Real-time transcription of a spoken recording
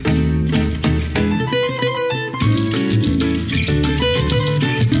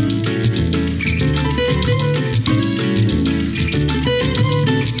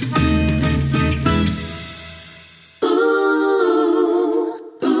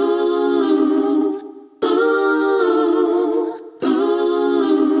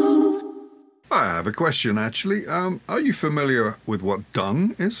have a question, actually. Are you familiar with what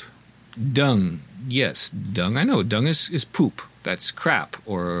dung is? Dung. Yes, dung. I know. Dung is poop. That's crap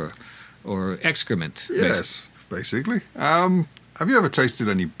or excrement. Yes, basically. Have you ever tasted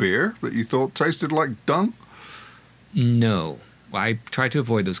any beer that you thought tasted like dung? No. I try to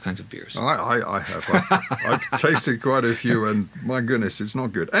avoid those kinds of beers. I have. I've tasted quite a few, and my goodness, it's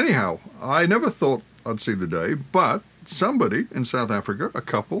not good. Anyhow, I never thought I'd see the day, but somebody in South Africa, a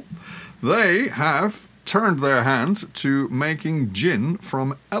couple, they have turned their hand to making gin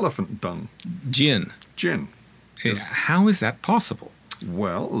from elephant dung. Gin? Gin. How is that possible?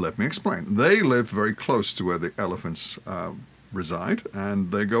 Well, let me explain. They live very close to where the elephants reside,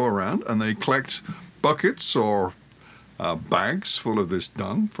 and they go around and they collect buckets or bags full of this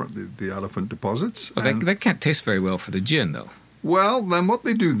dung from the elephant deposits. Well, that can't taste very well for the gin, though. Well, then what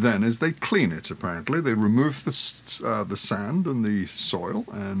they do then is they clean it, apparently. They remove the sand and the soil,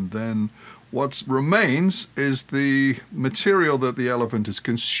 and then what remains is the material that the elephant has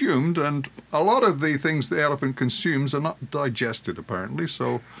consumed, and a lot of the things the elephant consumes are not digested, apparently,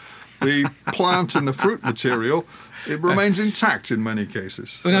 so the plant and the fruit material, it remains intact in many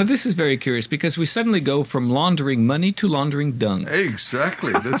cases. Well, now, this is very curious, because we suddenly go from laundering money to laundering dung.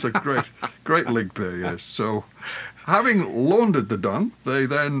 Exactly. That's a great link there, yes. So, having laundered the dung, they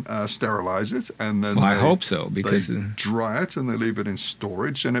then sterilize it, and then I hope so, because they dry it and they leave it in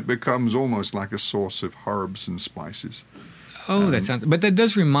storage, and it becomes almost like a source of herbs and spices. Oh, that sounds... But that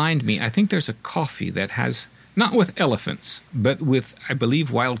does remind me, I think there's a coffee that has, not with elephants, but with, I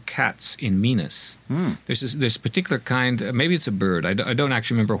believe, wild cats in Minas. There's a particular kind, maybe it's a bird, I don't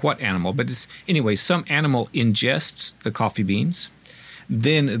actually remember what animal, but it's, anyway, some animal ingests the coffee beans.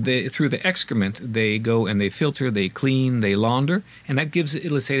 Then through the excrement, they go and they filter, they clean, they launder, and that gives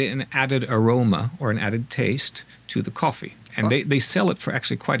it, let's say, an added aroma or an added taste to the coffee. And they sell it for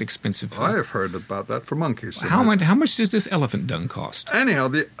actually quite expensive. I have heard about that for monkeys. How much does this elephant dung cost? Anyhow,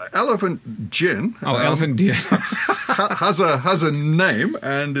 the elephant gin elephant gin has a name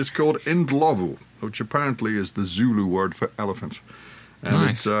and is called Indlovu, which apparently is the Zulu word for elephant. And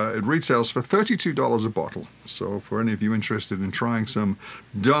nice. It retails for $32 a bottle. So for any of you interested in trying some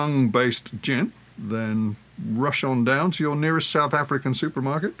dung-based gin, then rush on down to your nearest South African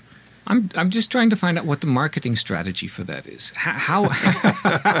supermarket. I'm just trying to find out what the marketing strategy for that is. How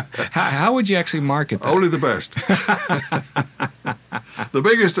how would you actually market that? Only the best. The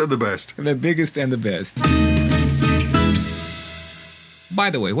biggest and the best. The biggest and the best. By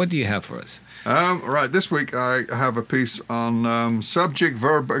the way, what do you have for us? Right, this week I have a piece on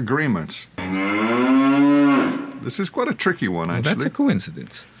subject-verb agreement. This is quite a tricky one, actually. Well, that's a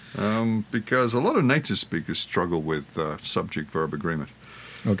coincidence. Because a lot of native speakers struggle with subject-verb agreement.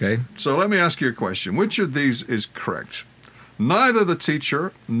 Okay. So let me ask you a question. Which of these is correct? Neither the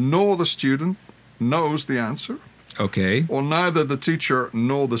teacher nor the student knows the answer. Okay. Or neither the teacher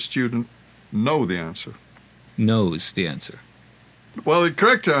nor the student know the answer. Knows the answer. Well, the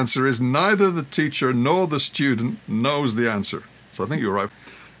correct answer is neither the teacher nor the student knows the answer. So I think you're right.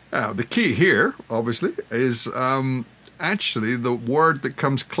 The key here, obviously, is actually the word that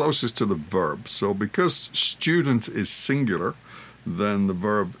comes closest to the verb. So because student is singular, then the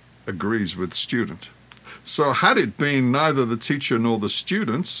verb agrees with student. So had it been neither the teacher nor the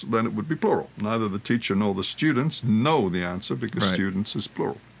students, then it would be plural. Neither the teacher nor the students know the answer because students is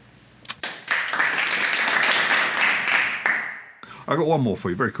plural. I got one more for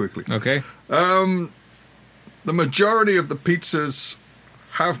you very quickly. Okay. The majority of the pizzas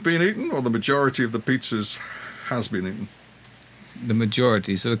have been eaten, or the majority of the pizzas has been eaten? The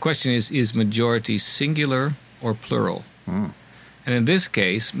majority. So the question is majority singular or plural? And in this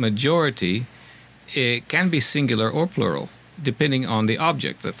case, majority, it can be singular or plural, depending on the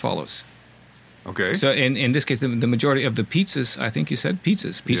object that follows. Okay. So in this case, the majority of the pizzas, I think you said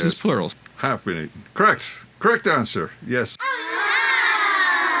pizzas. Pizzas, yes. plural. Have been eaten. Correct. Correct answer. Yes.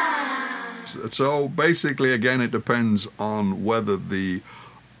 So basically, again, it depends on whether the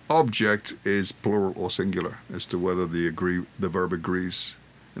object is plural or singular as to whether the verb agrees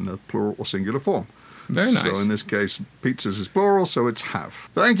in the plural or singular form. Very nice. So in this case, pizzas is plural, so it's have.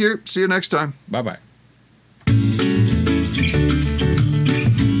 Thank you. See you next time. Bye-bye.